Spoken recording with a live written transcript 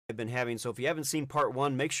I've been having. So if you haven't seen part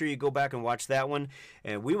one, make sure you go back and watch that one,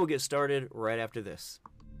 and we will get started right after this.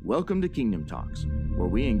 Welcome to Kingdom Talks, where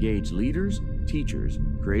we engage leaders, teachers,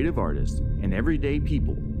 creative artists, and everyday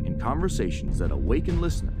people in conversations that awaken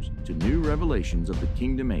listeners to new revelations of the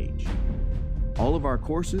Kingdom Age. All of our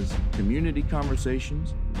courses, community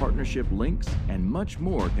conversations, partnership links, and much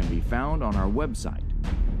more can be found on our website,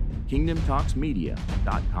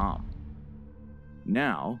 kingdomtalksmedia.com.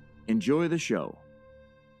 Now, enjoy the show.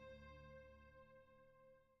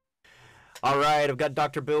 All right, I've got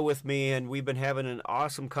Dr. Bill with me, and we've been having an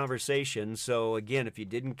awesome conversation. So again, if you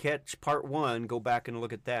didn't catch part one, go back and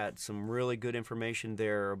look at that. Some really good information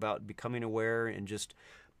there about becoming aware and just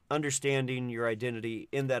understanding your identity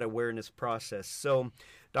in that awareness process. So,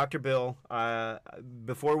 Dr. Bill,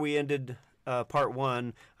 before we ended part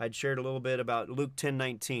one, I'd shared a little bit about Luke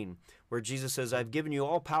 10:19, where Jesus says, "I've given you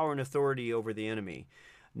all power and authority over the enemy."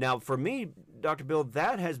 Now, for me, Dr. Bill,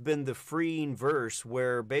 that has been the freeing verse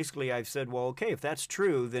where basically I've said, well, okay, if that's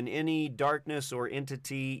true, then any darkness or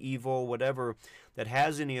entity, evil, whatever, that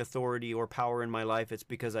has any authority or power in my life, it's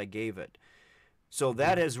because I gave it. So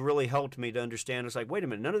that has really helped me to understand. It's like, wait a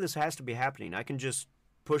minute, none of this has to be happening. I can just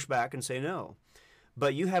push back and say no.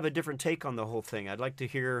 But you have a different take on the whole thing. I'd like to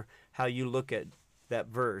hear how you look at that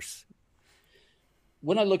verse.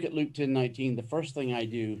 When I look at Luke 10:19, the first thing I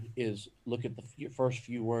do is look at the first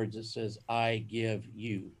few words. It says, "I give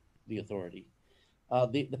you the authority."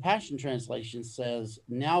 The Passion Translation says,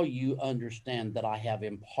 "Now you understand that I have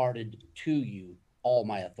imparted to you all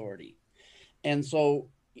my authority." And so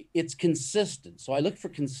it's consistent. So I look for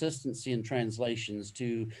consistency in translations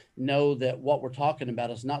to know that what we're talking about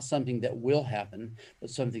is not something that will happen, but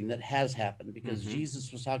something that has happened, because Jesus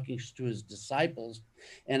was talking to his disciples.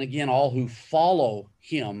 And again, all who follow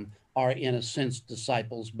him are in a sense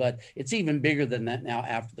disciples, but it's even bigger than that now.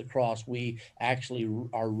 After the cross, we actually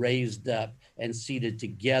are raised up and seated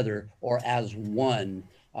together, or as one,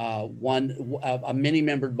 a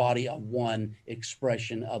many-membered body of one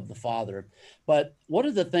expression of the Father. But one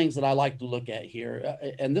of the things that I like to look at here,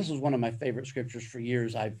 and this is one of my favorite scriptures for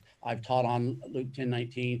years, I've taught on Luke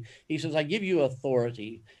 10:19. He says, "I give you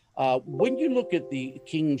authority." When you look at the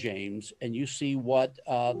King James and you see what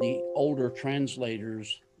the older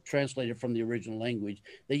translators translated from the original language,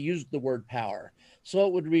 they used the word power. So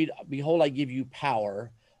it would read, "Behold, I give you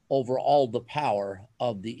power over all the power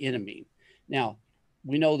of the enemy." Now,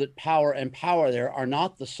 we know that power and power there are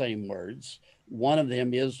not the same words. One of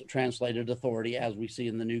them is translated authority, as we see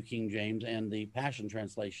in the New King James and the Passion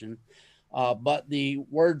Translation. But the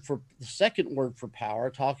second word for power,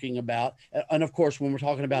 talking about, and of course, when we're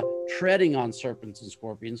talking about treading on serpents and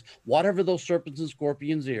scorpions, whatever those serpents and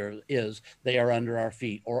scorpions is, they are under our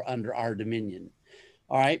feet or under our dominion.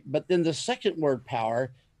 All right. But then the second word,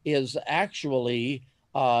 power, is actually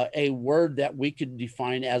a word that we could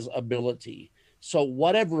define as ability. So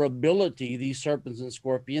whatever ability these serpents and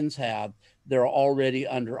scorpions have, they're already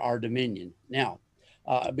under our dominion. Now,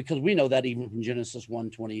 because we know that even from Genesis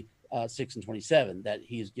 1:26 and 27, that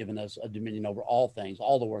he has given us a dominion over all things,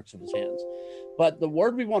 all the works of his hands. But the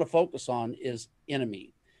word we want to focus on is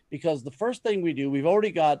enemy, because the first thing we do, we've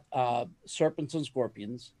already got serpents and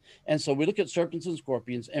scorpions. And so we look at serpents and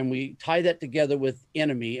scorpions and we tie that together with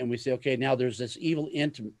enemy, and we say, okay, now there's this evil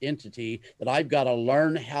entity that I've got to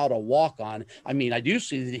learn how to walk on. I mean, I do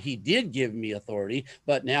see that he did give me authority,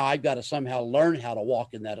 but now I've got to somehow learn how to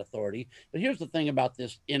walk in that authority. But here's the thing about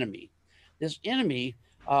this enemy. This enemy,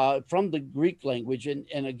 from the Greek language, and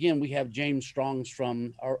again, we have James Strong's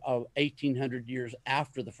from 1800 years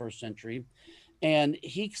after the first century. And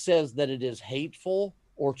he says that it is hateful,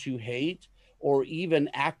 or to hate, or even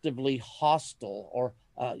actively hostile, or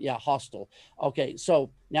hostile. Okay,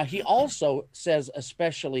 so now he also says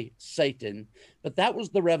especially Satan, but that was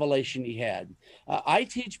the revelation he had. I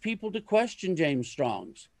teach people to question James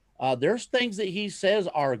Strong's. There's things that he says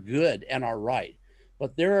are good and are right,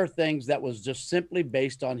 but there are things that was just simply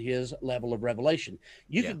based on his level of revelation.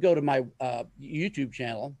 You could go to my YouTube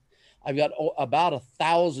channel. I've got about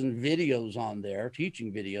 1,000 videos on there,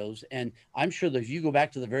 teaching videos. And I'm sure that if you go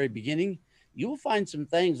back to the very beginning, you will find some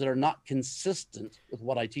things that are not consistent with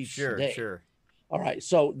what I teach today. Sure. All right.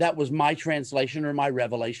 So that was my translation or my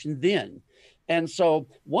revelation then. And so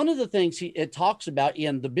one of the things it talks about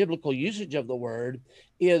in the biblical usage of the word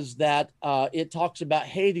is that it talks about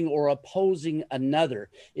hating or opposing another.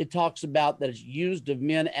 It talks about that it's used of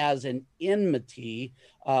men as an enmity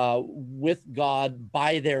with God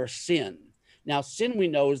by their sin. Now, sin, we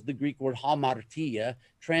know, is the Greek word hamartia,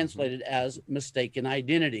 translated as mistaken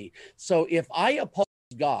identity. So if I oppose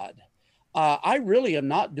God, I really am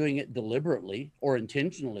not doing it deliberately or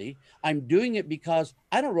intentionally. I'm doing it because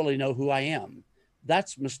I don't really know who I am.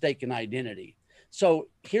 That's mistaken identity. So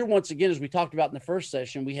here, once again, as we talked about in the first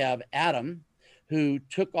session, we have Adam, who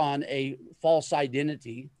took on a false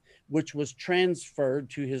identity, which was transferred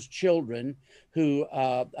to his children. Who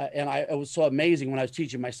it was so amazing when I was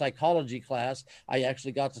teaching my psychology class. I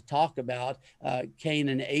actually got to talk about Cain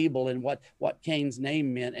and Abel and what Cain's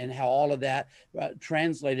name meant, and how all of that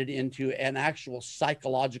translated into an actual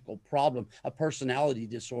psychological problem, a personality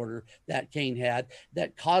disorder that Cain had,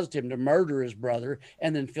 that caused him to murder his brother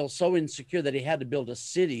and then feel so insecure that he had to build a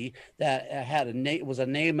city that had was a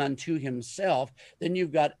name unto himself. Then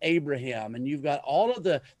you've got Abraham, and you've got all of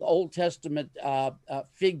the Old Testament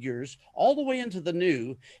figures all the way into the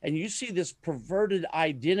New, and you see this perverted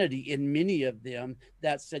identity in many of them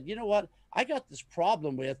that said, you know what, I got this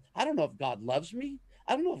problem with, I don't know if God loves me,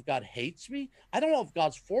 I don't know if God hates me, I don't know if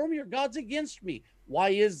God's for me or God's against me. Why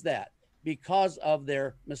is that? Because of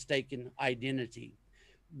their mistaken identity.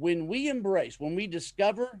 When we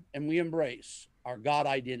discover and we embrace our God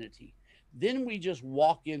identity, then we just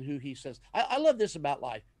walk in who he says. I love this about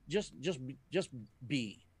life. Just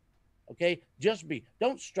be. Okay, just be.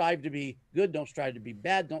 Don't strive to be good. Don't strive to be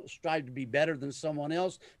bad. Don't strive to be better than someone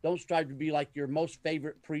else. Don't strive to be like your most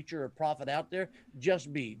favorite preacher or prophet out there.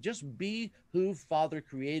 Just be. Just be who Father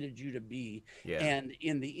created you to be. Yeah. And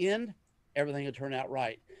in the end, everything will turn out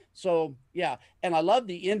right. So, yeah. And I love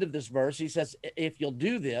the end of this verse. He says, if you'll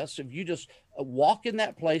do this, if you just walk in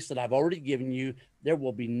that place that I've already given you, there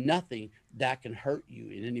will be nothing that can hurt you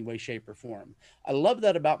in any way, shape, or form. I love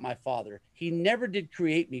that about my Father. He never did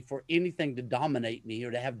create me for anything to dominate me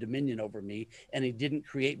or to have dominion over me. And he didn't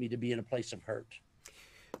create me to be in a place of hurt.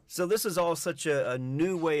 So this is all such a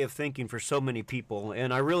new way of thinking for so many people.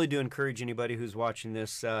 And I really do encourage anybody who's watching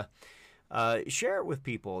this, share it with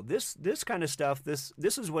people. This kind of stuff, this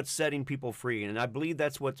is what's setting people free, and I believe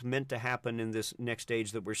that's what's meant to happen in this next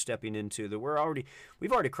stage that we're stepping into. That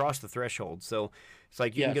we've already crossed the threshold. So it's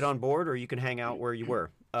like you can get on board or you can hang out where you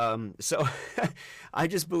were. So I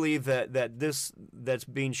just believe that that's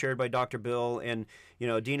being shared by Dr. Bill, and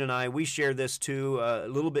Dean and I, we share this too. A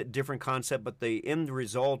little bit different concept, but the end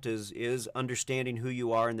result is understanding who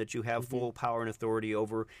you are and that you have full power and authority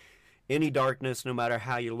over any darkness, no matter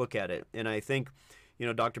how you look at it. And I think,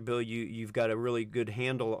 Dr. Bill, you've got a really good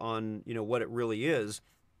handle on, what it really is.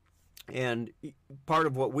 And part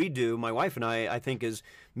of what we do, my wife and I think, is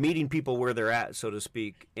meeting people where they're at, so to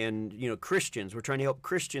speak. And, Christians, we're trying to help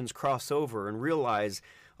Christians cross over and realize,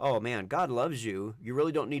 oh man, God loves you. You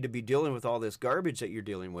really don't need to be dealing with all this garbage that you're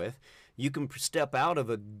dealing with. You can step out of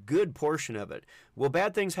a good portion of it. Will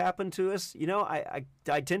bad things happen to us? I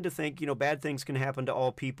tend to think, bad things can happen to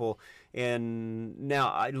all people. And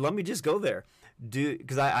now let me just go there.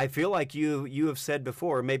 Because I feel like you have said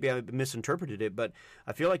before, maybe I misinterpreted it, but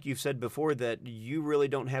I feel like you've said before that you really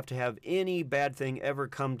don't have to have any bad thing ever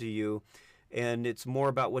come to you, and it's more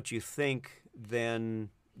about what you think than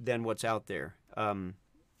what's out there.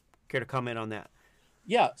 Care to comment on that?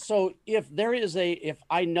 Yeah. So if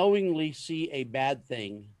I knowingly see a bad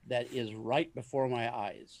thing that is right before my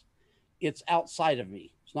eyes, it's outside of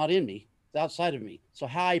me. It's not in me. It's outside of me. So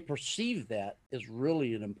how I perceive that is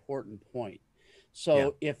really an important point.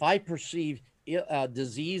 So if I perceive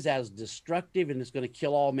disease as destructive and it's going to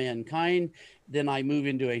kill all mankind, then I move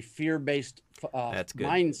into a fear-based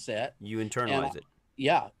mindset. You internalize it.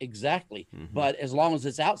 Yeah, exactly. Mm-hmm. But as long as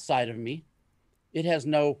it's outside of me, it has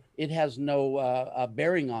no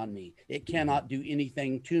bearing on me. It cannot do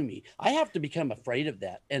anything to me. I have to become afraid of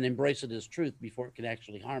that and embrace it as truth before it can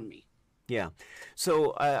actually harm me. Yeah.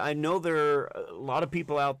 So I know there are a lot of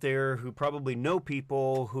people out there who probably know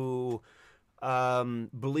people who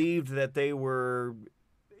believed that they were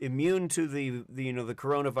immune to the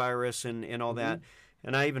coronavirus and all that.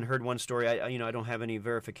 And I even heard one story. I don't have any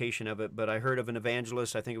verification of it, but I heard of an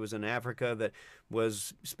evangelist. I think it was in Africa that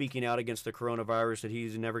was speaking out against the coronavirus, that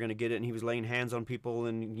he's never going to get it, and he was laying hands on people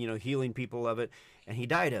and healing people of it, and he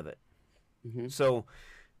died of it. Mm-hmm. So,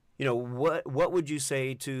 what would you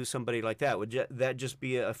say to somebody like that? Would that just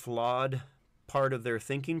be a flawed part of their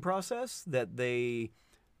thinking process, that they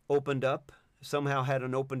opened up, somehow had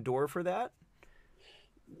an open door for that?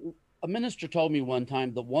 A minister told me one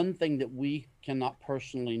time, the one thing that we cannot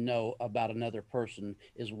personally know about another person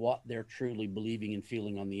is what they're truly believing and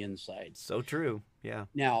feeling on the inside. So true. Yeah.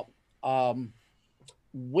 Now,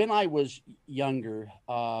 when I was younger,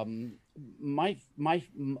 on my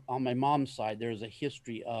mom's side, there's a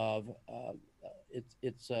history of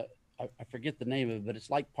I forget the name of it, but it's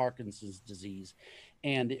like Parkinson's disease,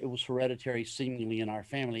 and it was hereditary seemingly in our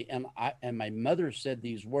family. And my mother said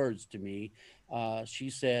these words to me. She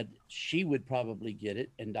said she would probably get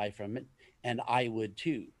it and die from it, and I would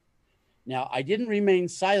too. Now, I didn't remain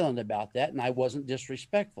silent about that, and I wasn't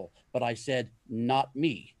disrespectful, but I said, not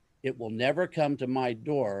me. It will never come to my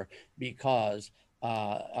door because,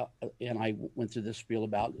 and I went through this spiel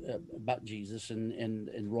about Jesus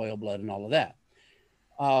and royal blood and all of that.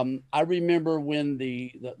 I remember when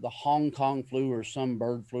the Hong Kong flu or some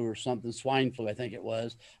bird flu or something, swine flu, I think it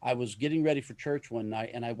was. I was getting ready for church one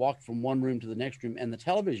night, and I walked from one room to the next room, and the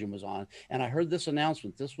television was on, and I heard this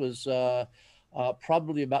announcement. This was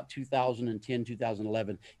probably about 2010,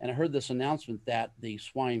 2011. And I heard this announcement that the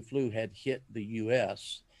swine flu had hit the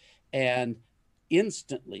US. And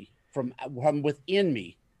instantly from within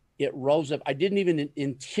me, it rose up. I didn't even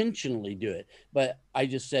intentionally do it, but I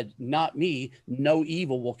just said, not me, no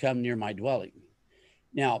evil will come near my dwelling.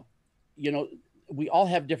 Now, you know, we all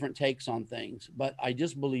have different takes on things, but I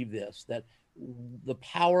just believe this, that the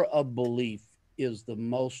power of belief is the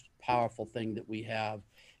most powerful thing that we have.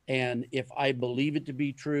 And if I believe it to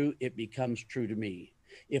be true, it becomes true to me.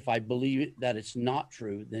 If I believe that it's not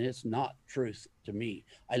true, then it's not truth to me.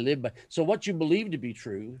 I live by. So what you believe to be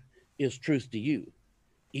true is truth to you,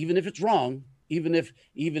 even if it's wrong. Even if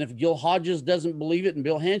Gil Hodges doesn't believe it and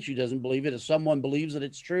Bill Hanshu doesn't believe it, if someone believes that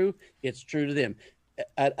it's true to them.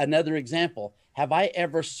 Another example: have I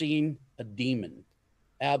ever seen a demon?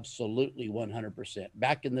 Absolutely, 100%.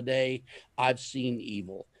 Back in the day, I've seen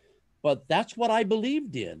evil. But that's what I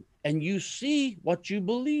believed in. And you see what you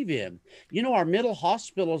believe in. You know, our mental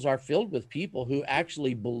hospitals are filled with people who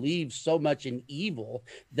actually believe so much in evil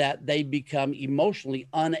that they become emotionally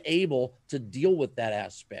unable to deal with that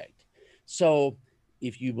aspect. So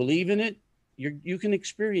if you believe in it, you can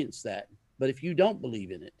experience that. But if you don't believe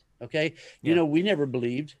in it, okay, you know, we never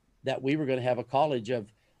believed that we were going to have a college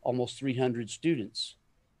of almost 300 students.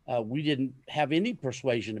 We didn't have any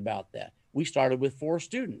persuasion about that. We started with 4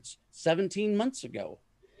 students 17 months ago.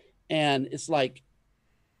 And it's like,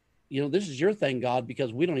 you know, this is your thing, God,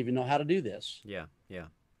 because we don't even know how to do this. Yeah.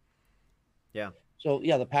 So,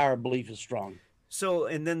 yeah, the power of belief is strong. So,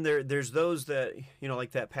 and then there's those that, you know,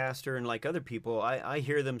 like that pastor and like other people, I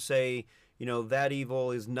hear them say, you know, that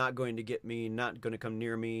evil is not going to get me, not going to come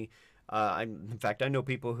near me. In fact, I know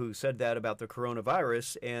people who said that about the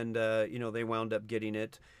coronavirus, and, you know, they wound up getting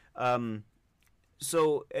it.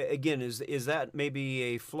 So again, is that maybe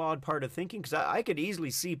a flawed part of thinking? Because I could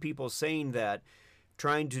easily see people saying that,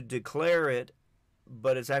 trying to declare it,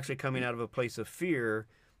 but it's actually coming out of a place of fear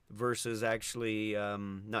versus actually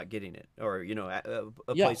not getting it, or, you know,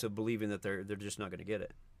 a place of believing that they're just not going to get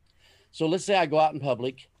it. So let's say I go out in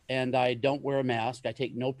public and I don't wear a mask. I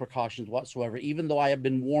take no precautions whatsoever, even though I have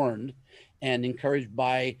been warned and encouraged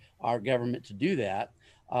by our government to do that.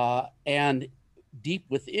 And deep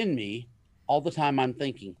within me, all the time I'm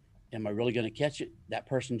thinking, am I really going to catch it? That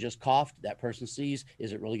person just coughed. That person sneezed.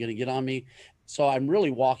 Is it really going to get on me? So I'm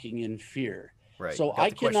really walking in fear. Right. So I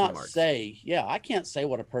cannot say, I can't say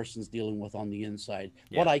what a person's dealing with on the inside.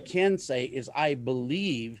 Yeah. What I can say is I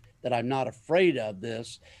believe that I'm not afraid of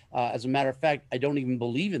this. As a matter of fact, I don't even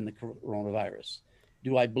believe in the coronavirus.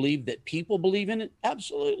 Do I believe that people believe in it?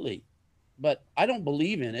 Absolutely. But I don't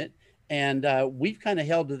believe in it. And we've kind of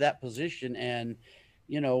held to that position, and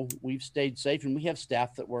you know, we've stayed safe, and we have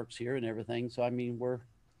staff that works here and everything. So, I mean,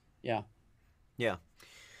 yeah.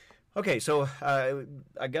 Okay, so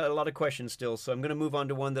I got a lot of questions still, so I'm going to move on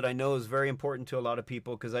to one that I know is very important to a lot of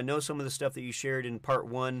people, because I know some of the stuff that you shared in part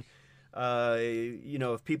 1, you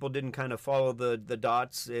know, if people didn't kind of follow the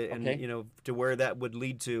dots and, you know, to where that would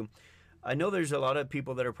lead to, I know there's a lot of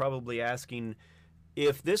people that are probably asking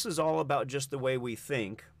if this is all about just the way we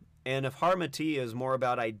think, and if harmatia is more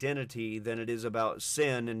about identity than it is about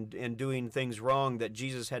sin and doing things wrong that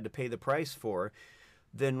Jesus had to pay the price for,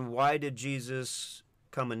 then why did Jesus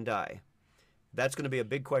come and die? That's going to be a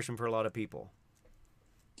big question for a lot of people.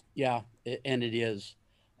 Yeah, and it is.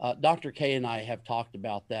 Dr. K and I have talked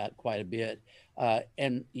about that quite a bit.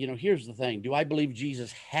 And, you know, here's the thing. Do I believe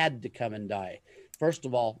Jesus had to come and die? First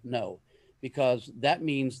of all, no. Because that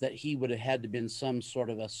means that he would have had to been some sort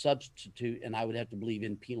of a substitute, and I would have to believe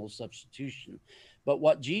in penal substitution. But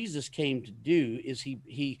what Jesus came to do is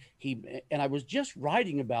he and I was just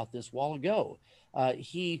writing about this a while ago.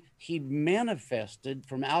 He manifested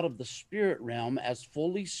from out of the spirit realm as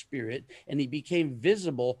fully spirit, and he became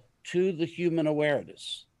visible to the human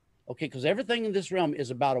awareness. Okay, because everything in this realm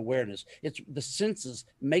is about awareness. It's the senses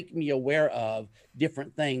make me aware of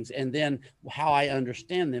different things, and then how I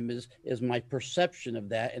understand them is my perception of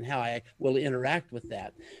that and how I will interact with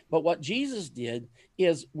that. But what Jesus did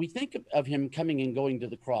is we think of him coming and going to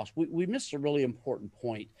the cross. We miss a really important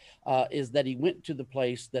point, is that he went to the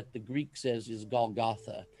place that the Greek says is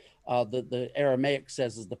Golgotha. The Aramaic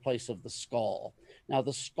says is the place of the skull. Now,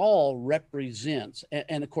 the skull represents,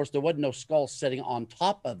 and of course, there wasn't no skull sitting on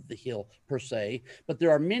top of the hill per se, but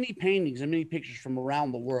there are many paintings and many pictures from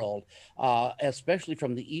around the world, especially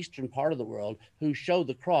from the eastern part of the world, who show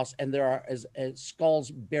the cross, and there are as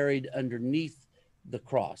skulls buried underneath the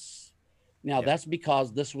cross. Now, Yeah. that's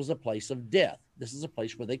because this was a place of death. This is a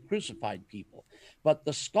place where they crucified people. But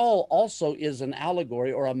the skull also is an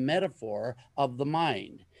allegory or a metaphor of the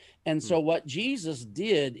mind. And so, what Jesus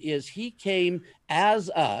did is he came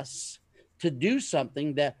as us to do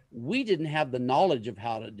something that we didn't have the knowledge of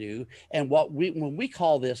how to do. And when we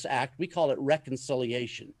call this act, we call it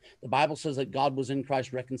reconciliation. The Bible says that God was in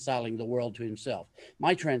Christ reconciling the world to himself.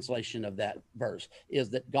 My translation of that verse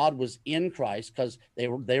is that God was in Christ because they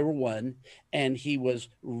were one, and he was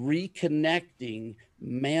reconnecting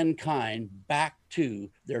mankind back to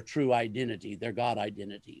their true identity, their God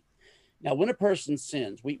identity. Now, when a person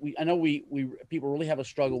sins, I know we people really have a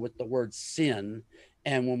struggle with the word sin,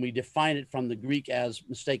 and when we define it from the Greek as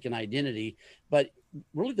mistaken identity, but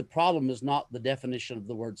really the problem is not the definition of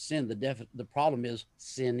the word sin. The problem is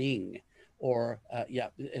sinning, or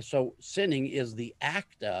So sinning is the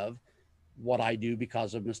act of what I do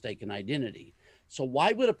because of mistaken identity. So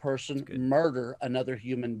why would a person murder another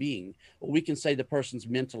human being? Well, we can say the person's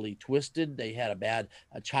mentally twisted. They had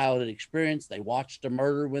a childhood experience. They watched a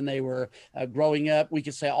murder when they were growing up. We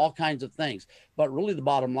could say all kinds of things. But really the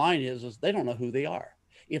bottom line is they don't know who they are.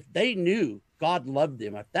 If they knew God loved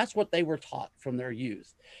them, if that's what they were taught from their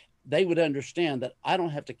youth, they would understand that I don't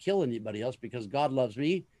have to kill anybody else because God loves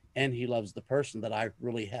me and he loves the person that I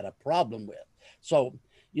really had a problem with. So,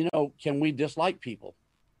 can we dislike people?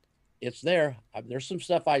 It's there. There's some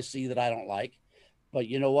stuff I see that I don't like, but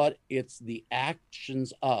you know what? It's the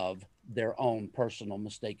actions of their own personal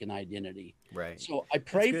mistaken identity. Right. So I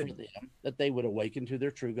pray for them that they would awaken to their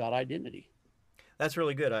true God identity. That's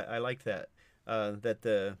really good. I like that. That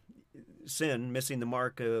the sin, missing the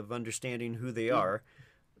mark of understanding who they are,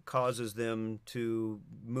 causes them to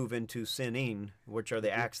move into sinning, which are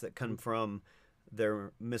the acts that come from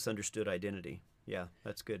their misunderstood identity. Yeah,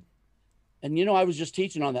 that's good. And I was just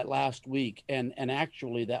teaching on that last week, and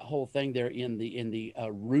actually that whole thing there in the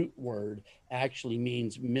root word actually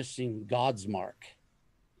means missing God's mark.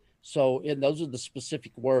 So, and those are the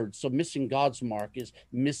specific words. So missing God's mark is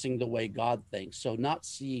missing the way God thinks. So not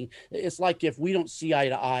seeing, it's like if we don't see eye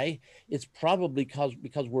to eye, it's probably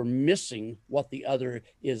because we're missing what the other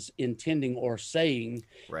is intending or saying.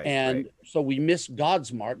 Right. And right. so we miss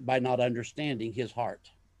God's mark by not understanding his heart.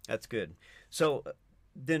 That's good. So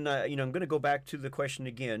then, I'm going to go back to the question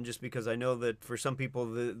again, just because I know that for some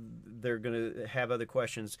people, they're going to have other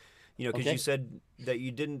questions. Because you said that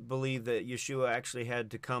you didn't believe that Yeshua actually had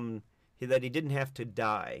to come, that he didn't have to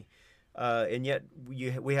die. And yet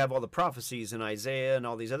we have all the prophecies in Isaiah and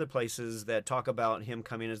all these other places that talk about him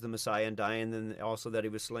coming as the Messiah and dying, and then also that he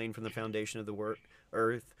was slain from the foundation of the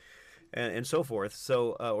earth and so forth,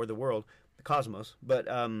 so or the world, the cosmos. But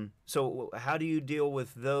so how do you deal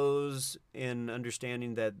with those in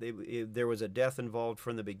understanding that there was a death involved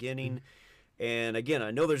from the beginning? Mm-hmm. And again,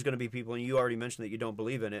 I know there's going to be people, and you already mentioned that you don't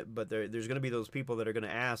believe in it, but there's going to be those people that are going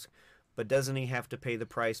to ask, but doesn't he have to pay the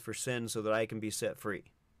price for sin so that I can be set free?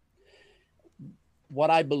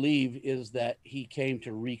 What I believe is that he came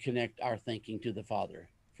to reconnect our thinking to the Father,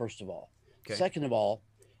 first of all. Okay. Second of all,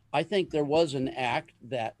 I think there was an act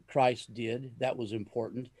that Christ did that was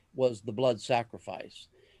important, was the blood sacrifice.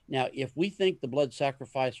 Now, if we think the blood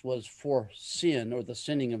sacrifice was for sin or the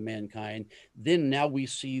sinning of mankind, then now we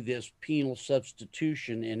see this penal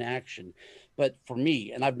substitution in action. But for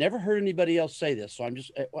me, and I've never heard anybody else say this, so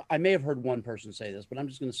I may have heard one person say this, but I'm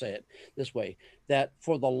just going to say it this way, that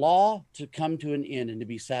for the law to come to an end and to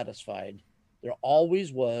be satisfied, there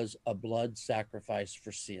always was a blood sacrifice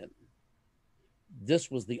for sin.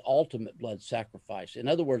 This was the ultimate blood sacrifice. In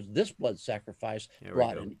other words, this blood sacrifice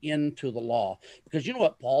brought an end to the law. Because you know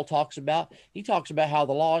what Paul talks about? He talks about how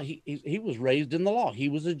the law, he was raised in the law. He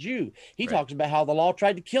was a Jew. He talks about how the law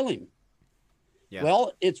tried to kill him. Yeah.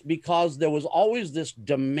 Well, it's because there was always this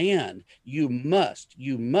demand. You must.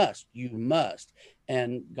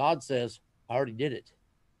 And God says, I already did it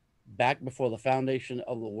back before the foundation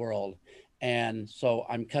of the world. And so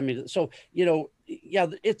I'm coming to, so, yeah,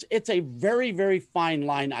 it's a very, very fine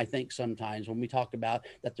line, I think, sometimes when we talk about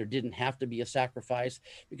that there didn't have to be a sacrifice,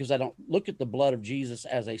 because I don't look at the blood of Jesus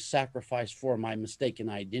as a sacrifice for my mistaken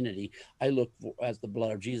identity. I look as the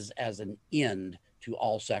blood of Jesus as an end to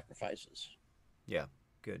all sacrifices. Yeah,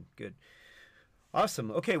 good, good. Awesome.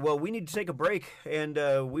 Okay, well, we need to take a break, and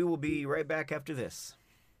we will be right back after this.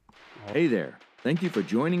 Hey there. Thank you for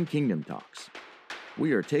joining Kingdom Talks.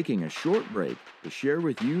 We are taking a short break to share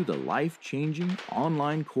with you the life-changing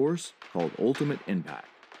online course called Ultimate Impact.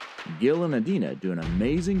 Gil and Adina do an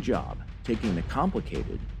amazing job taking the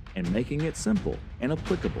complicated and making it simple and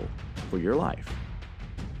applicable for your life.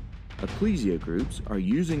 Ecclesia groups are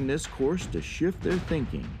using this course to shift their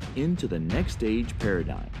thinking into the next age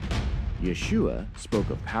paradigm. Yeshua spoke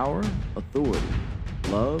of power, authority,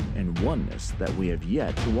 love, and oneness that we have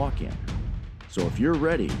yet to walk in. So if you're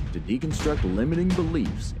ready to deconstruct limiting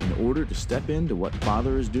beliefs in order to step into what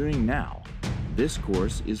Father is doing now, this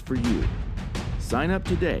course is for you. Sign up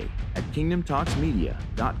today at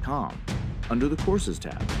kingdomtalksmedia.com under the Courses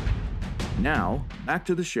tab. Now, back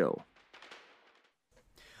to the show.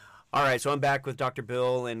 All right, so I'm back with Dr.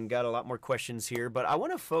 Bill and got a lot more questions here, but I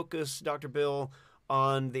want to focus, Dr. Bill,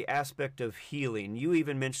 on the aspect of healing. You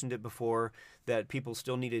even mentioned it before that people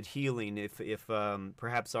still needed healing if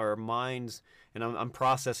perhaps our minds, and I'm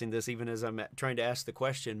processing this even as I'm trying to ask the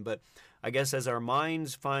question, but I guess as our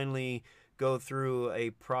minds finally go through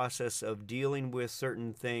a process of dealing with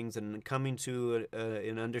certain things and coming to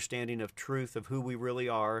an understanding of truth of who we really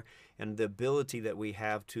are and the ability that we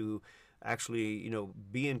have to actually,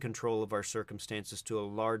 be in control of our circumstances to a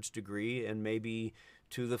large degree and maybe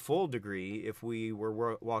to the full degree if we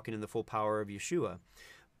were walking in the full power of Yeshua.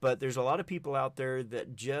 But there's a lot of people out there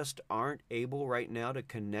that just aren't able right now to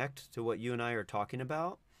connect to what you and I are talking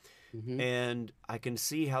about. Mm-hmm. And I can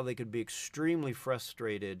see how they could be extremely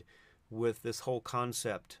frustrated with this whole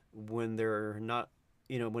concept when they're not,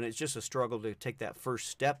 when it's just a struggle to take that first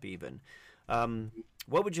step even.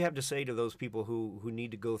 What would you have to say to those people who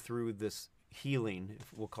need to go through this healing,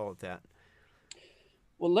 if we'll call it that?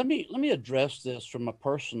 Well, let me address this from a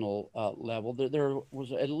personal level. There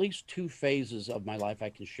was at least two phases of my life I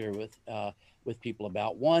can share with people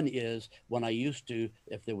about. One is when I used to,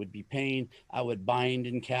 if there would be pain, I would bind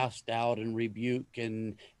and cast out and rebuke.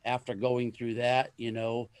 And after going through that,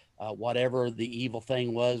 whatever the evil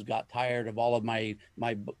thing was, got tired of all of my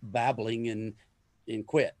babbling and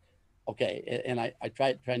quit. Okay, and I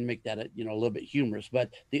try to make that a little bit humorous.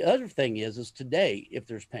 But the other thing is today, if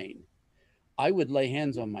there's pain, I would lay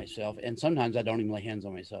hands on myself, and sometimes I don't even lay hands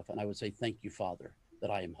on myself, and I would say, "Thank you, Father,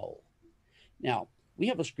 that I am whole." Now, we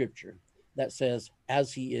have a scripture that says,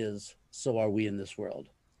 "As he is, so are we in this world."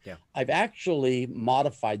 Yeah. I've actually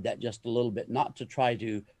modified that just a little bit, not to try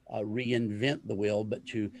to reinvent the wheel, but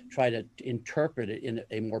to try to interpret it in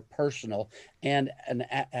a more personal and an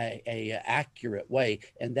accurate way,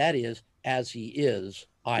 and that is, "As he is,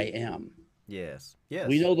 I am." Yes. Yes.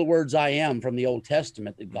 We know the words "I am" from the Old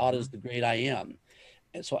Testament, that God is the great I am.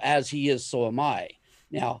 And so as he is, so am I.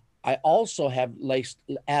 Now, I also have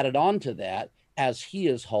added on to that, "As he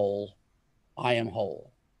is whole, I am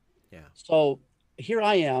whole." Yeah. So here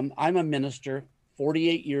I am. I'm a minister,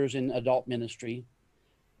 48 years in adult ministry.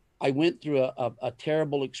 I went through a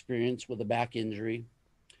terrible experience with a back injury.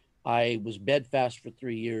 I was bedfast for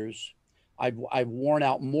 3 years. I've worn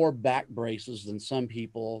out more back braces than some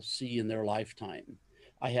people see in their lifetime.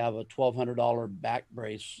 I have a $1,200 back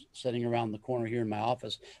brace sitting around the corner here in my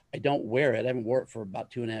office. I don't wear it. I haven't worn it for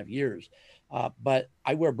about 2.5 years. But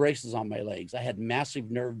I wear braces on my legs. I had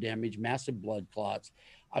massive nerve damage, massive blood clots.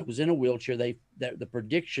 I was in a wheelchair. The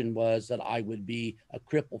prediction was that I would be a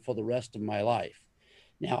cripple for the rest of my life.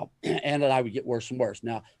 Now, and that I would get worse and worse.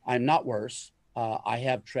 Now, I'm not worse. I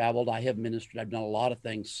have traveled, I have ministered, I've done a lot of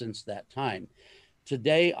things since that time.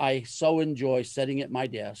 Today, I so enjoy sitting at my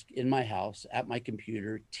desk in my house, at my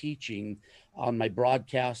computer, teaching on my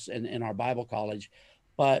broadcasts and in our Bible college,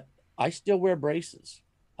 but I still wear braces.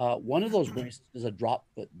 One of those braces is a drop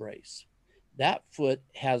foot brace. That foot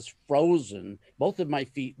has frozen. Both of my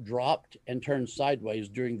feet dropped and turned sideways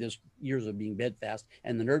during this years of being bedfast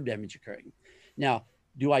and the nerve damage occurring. Now,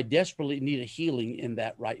 do I desperately need a healing in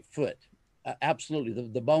that right foot? Absolutely.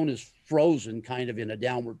 The bone is frozen kind of in a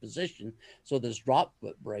downward position. So this drop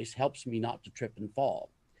foot brace helps me not to trip and fall.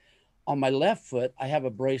 On my left foot, I have a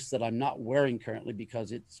brace that I'm not wearing currently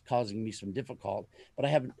because it's causing me some difficulty, but I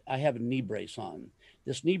have a knee brace on.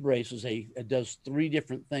 This knee brace it does 3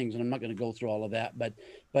 different things, and I'm not going to go through all of that, but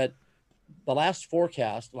the last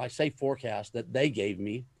forecast, I say forecast, that they gave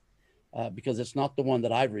me because it's not the one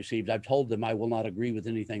that I've received. I've told them I will not agree with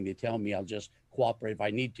anything they tell me. I'll just cooperate if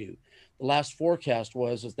I need to. The last forecast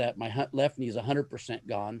is that my left knee is 100%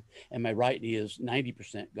 gone, and my right knee is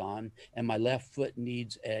 90% gone, and my left foot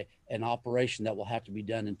needs an operation that will have to be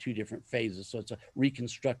done in 2 different phases. So it's a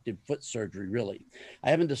reconstructive foot surgery, really.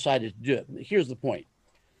 I haven't decided to do it. Here's the point.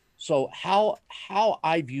 So how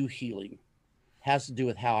I view healing has to do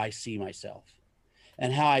with how I see myself.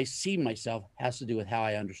 And how I see myself has to do with how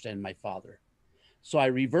I understand my Father. So I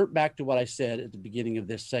revert back to what I said at the beginning of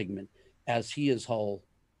this segment. As he is whole,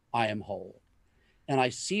 I am whole. And I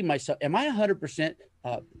see myself. Am I 100%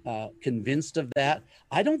 convinced of that?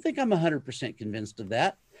 I don't think I'm 100% convinced of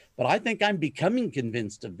that, but I think I'm becoming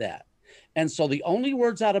convinced of that. And so the only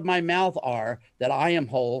words out of my mouth are that I am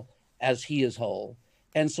whole as he is whole.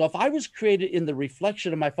 And so if I was created in the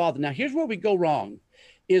reflection of my Father, now here's where we go wrong,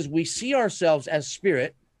 is we see ourselves as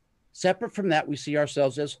spirit. Separate from that, we see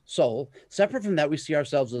ourselves as soul. Separate from that, we see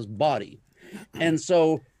ourselves as body. And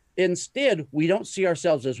so instead, we don't see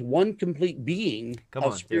ourselves as one complete being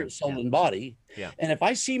of spirit, soul, and body. Yeah. And if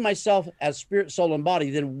I see myself as spirit, soul, and body,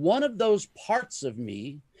 then one of those parts of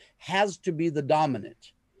me has to be the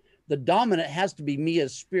dominant. The dominant has to be me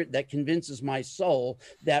as spirit that convinces my soul,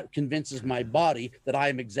 that convinces my body that I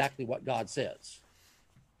am exactly what God says.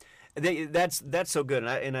 That's so good.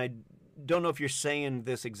 And I don't know if you're saying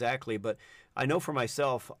this exactly, but I know for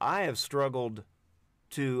myself, I have struggled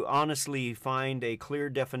to honestly find a clear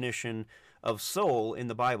definition of soul in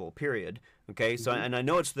the Bible, period. Okay, so, and I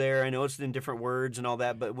know it's there, I know it's in different words and all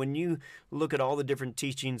that, but when you look at all the different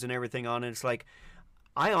teachings and everything on it, it's like,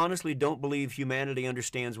 I honestly don't believe humanity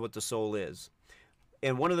understands what the soul is.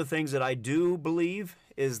 And one of the things that I do believe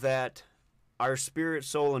is that our spirit,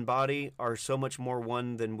 soul, and body are so much more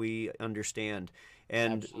one than we understand.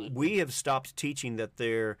 And Absolutely. We have stopped teaching that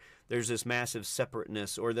there's this massive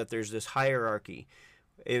separateness or that there's this hierarchy.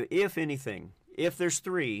 If anything, if there's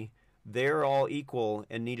 3, they're all equal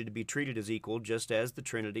and needed to be treated as equal, just as the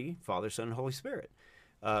Trinity, Father, Son, and Holy Spirit.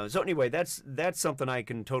 So anyway, that's something I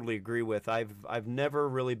can totally agree with. I've never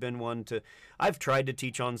really been one to. I've tried to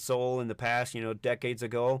teach on soul in the past, decades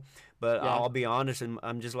ago, but Yeah. I'll be honest, and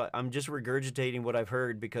I'm just regurgitating what I've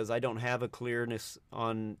heard because I don't have a clearness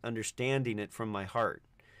on understanding it from my heart.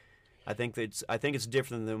 I think it's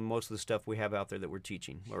different than most of the stuff we have out there that we're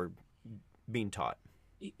teaching or being taught.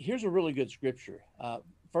 Here's a really good scripture.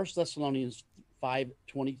 1 Thessalonians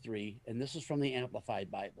 5:23, and this is from the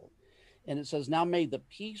Amplified Bible. And it says, now may the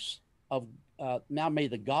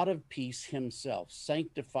God of peace himself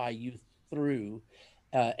sanctify you through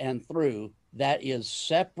that is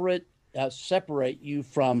separate you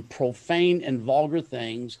from profane and vulgar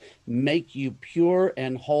things, make you pure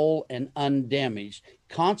and whole and undamaged,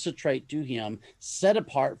 concentrate to him, set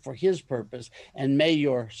apart for his purpose, and may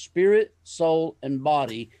your spirit, soul, and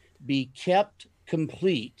body be kept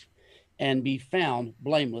complete and be found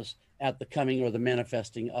blameless at the coming or the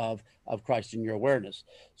manifesting of Christ in your awareness.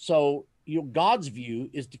 So God's view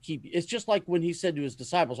is to keep, it's just like when he said to his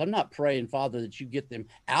disciples, I'm not praying, Father, that you get them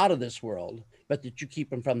out of this world, but that you keep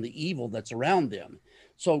them from the evil that's around them.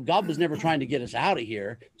 So God was never trying to get us out of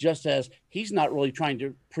here, just as he's not really trying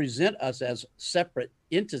to present us as separate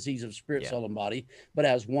entities of spirit, soul, and body, but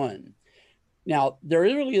as one. Now, there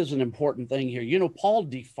really is an important thing here. Paul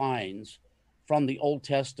defines from the Old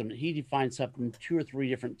Testament, he defines something 2 or 3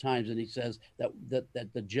 different times, and he says that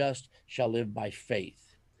the just shall live by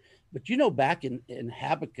faith. But back in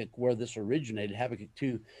Habakkuk, where this originated, Habakkuk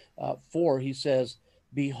 2:4, he says,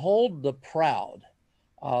 behold the proud.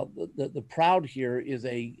 The proud here is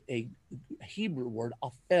a Hebrew word,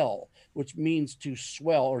 aphel, which means to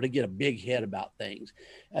swell or to get a big head about things.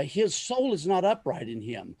 His soul is not upright in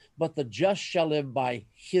him, but the just shall live by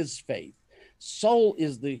his faith. Soul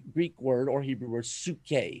is the Greek word or Hebrew word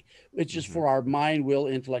psyche, which is for our mind, will,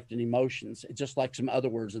 intellect, and emotions, just like some other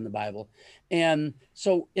words in the Bible. And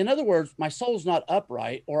so, in other words, my soul's not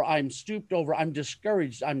upright, or I'm stooped over, I'm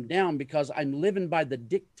discouraged, I'm down because I'm living by the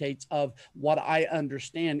dictates of what I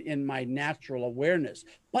understand in my natural awareness.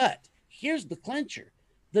 But here's the clincher.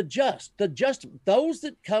 The just, those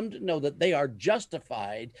that come to know that they are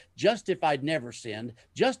justified, never sinned,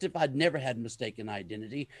 justified, never had mistaken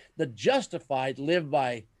identity, the justified live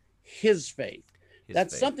by his faith.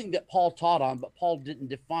 That's something that Paul taught on, but Paul didn't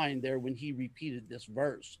define there when he repeated this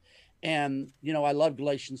verse. And, I love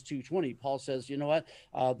Galatians 2:20. Paul says, the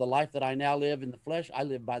life that I now live in the flesh, I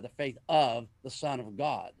live by the faith of the Son of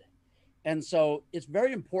God. And so it's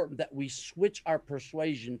very important that we switch our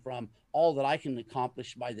persuasion from all that I can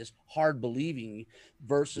accomplish by this hard believing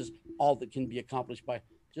versus all that can be accomplished by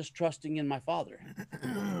just trusting in my Father.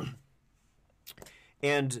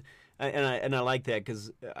 And And I like that,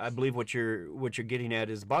 because I believe what you're getting at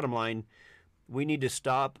is, bottom line, we need to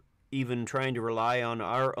stop even trying to rely on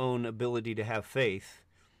our own ability to have faith,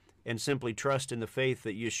 and simply trust in the faith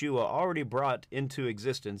that Yeshua already brought into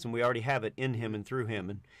existence, and we already have it in him and through him.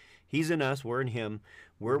 And he's in us, we're in him,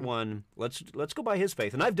 we're one. Let's go by his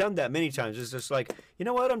faith. And I've done that many times. It's just like, you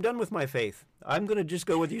know what? I'm done with my faith. I'm going to just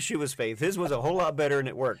go with Yeshua's faith. His was a whole lot better, and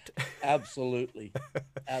it worked. Absolutely.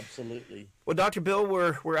 Absolutely. Well, Dr. Bill,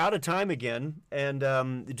 we're out of time again. And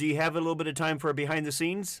do you have a little bit of time for a behind the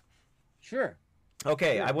scenes? Sure.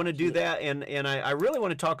 Okay, Sure. I want to do that, and I really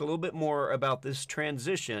want to talk a little bit more about this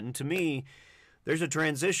transition. To me, there's a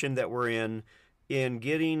transition that we're in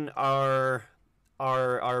getting our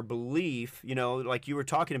belief, like you were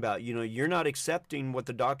talking about, you're not accepting what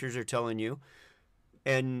the doctors are telling you,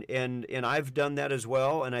 and I've done that as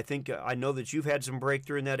well, and I know that you've had some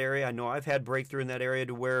breakthrough in that area. I know I've had breakthrough in that area,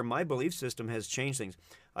 to where my belief system has changed things.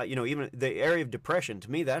 Even the area of depression, to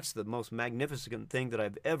me, that's the most magnificent thing that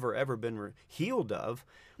I've ever been healed of,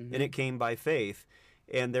 and it came by faith.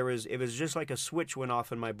 And it was just like a switch went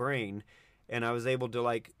off in my brain, and I was able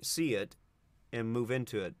to see it and move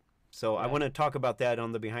into it. So I want to talk about that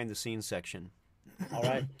on the behind the scenes section. All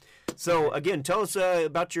right. So again, tell us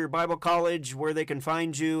about your Bible college, where they can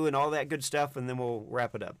find you, and all that good stuff, and then we'll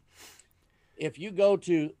wrap it up. If you go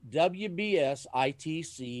to wbsitc.org,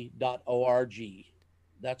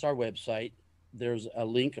 that's our website. There's a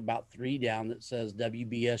link about 3 down that says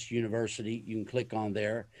WBS University. You can click on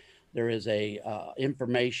there. There is a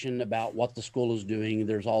information about what the school is doing.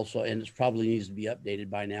 There's also, and it probably needs to be updated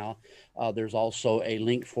by now, there's also a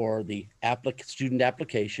link for the student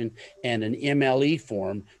application and an MLE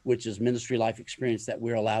form, which is Ministry Life Experience, that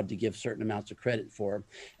we're allowed to give certain amounts of credit for.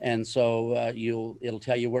 And so it'll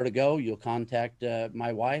tell you where to go. You'll contact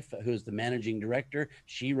my wife, who's the managing director.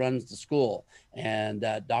 She runs the school, and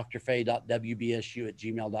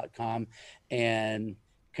drfay.wbsu@gmail.com. And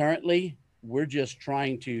currently, we're just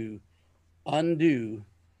trying to undo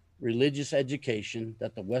religious education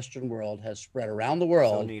that the Western world has spread around the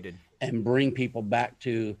world, So needed. and bring people back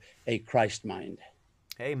to a Christ mind.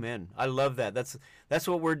 Amen. I love that. That's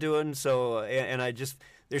what we're doing. So, and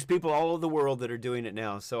there's people all over the world that are doing it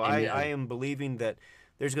now. So I am believing that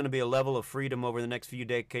there's going to be a level of freedom over the next few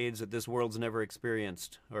decades that this world's never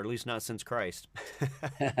experienced, or at least not since Christ.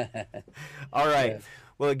 All right. Yes.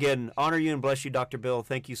 Well, again, honor you and bless you, Dr. Bill.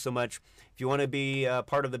 Thank you so much. If you want to be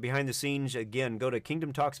part of the behind the scenes, again, go to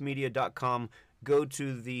kingdomtalksmedia.com, go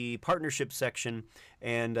to the partnership section,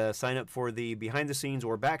 and sign up for the behind the scenes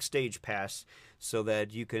or backstage pass, so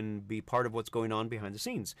that you can be part of what's going on behind the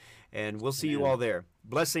scenes. And we'll see you all there.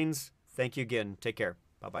 Blessings. Thank you again. Take care.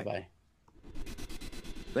 Bye-bye. Bye.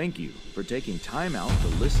 Thank you for taking time out to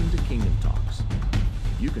listen to Kingdom Talks.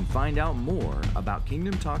 You can find out more about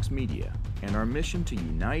Kingdom Talks Media and our mission to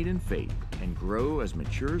unite in faith and grow as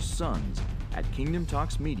mature sons at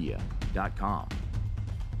kingdomtalksmedia.com.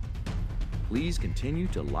 Please continue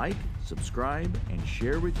to like, subscribe, and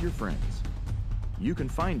share with your friends. You can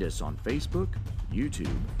find us on Facebook,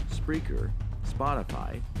 YouTube, Spreaker,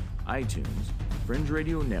 Spotify, iTunes, Fringe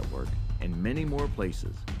Radio Network, and many more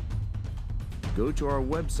places. Go to our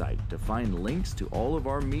website to find links to all of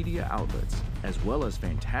our media outlets, as well as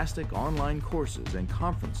fantastic online courses and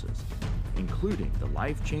conferences, including the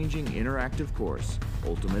life-changing interactive course,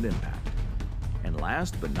 Ultimate Impact. And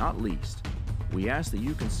last but not least, we ask that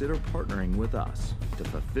you consider partnering with us to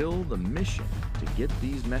fulfill the mission to get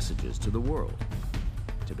these messages to the world.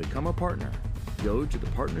 To become a partner, go to the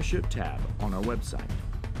Partnership tab on our website.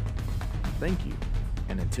 Thank you,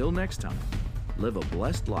 and until next time, live a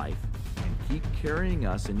blessed life and keep carrying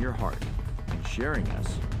us in your heart and sharing us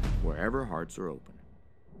wherever hearts are open.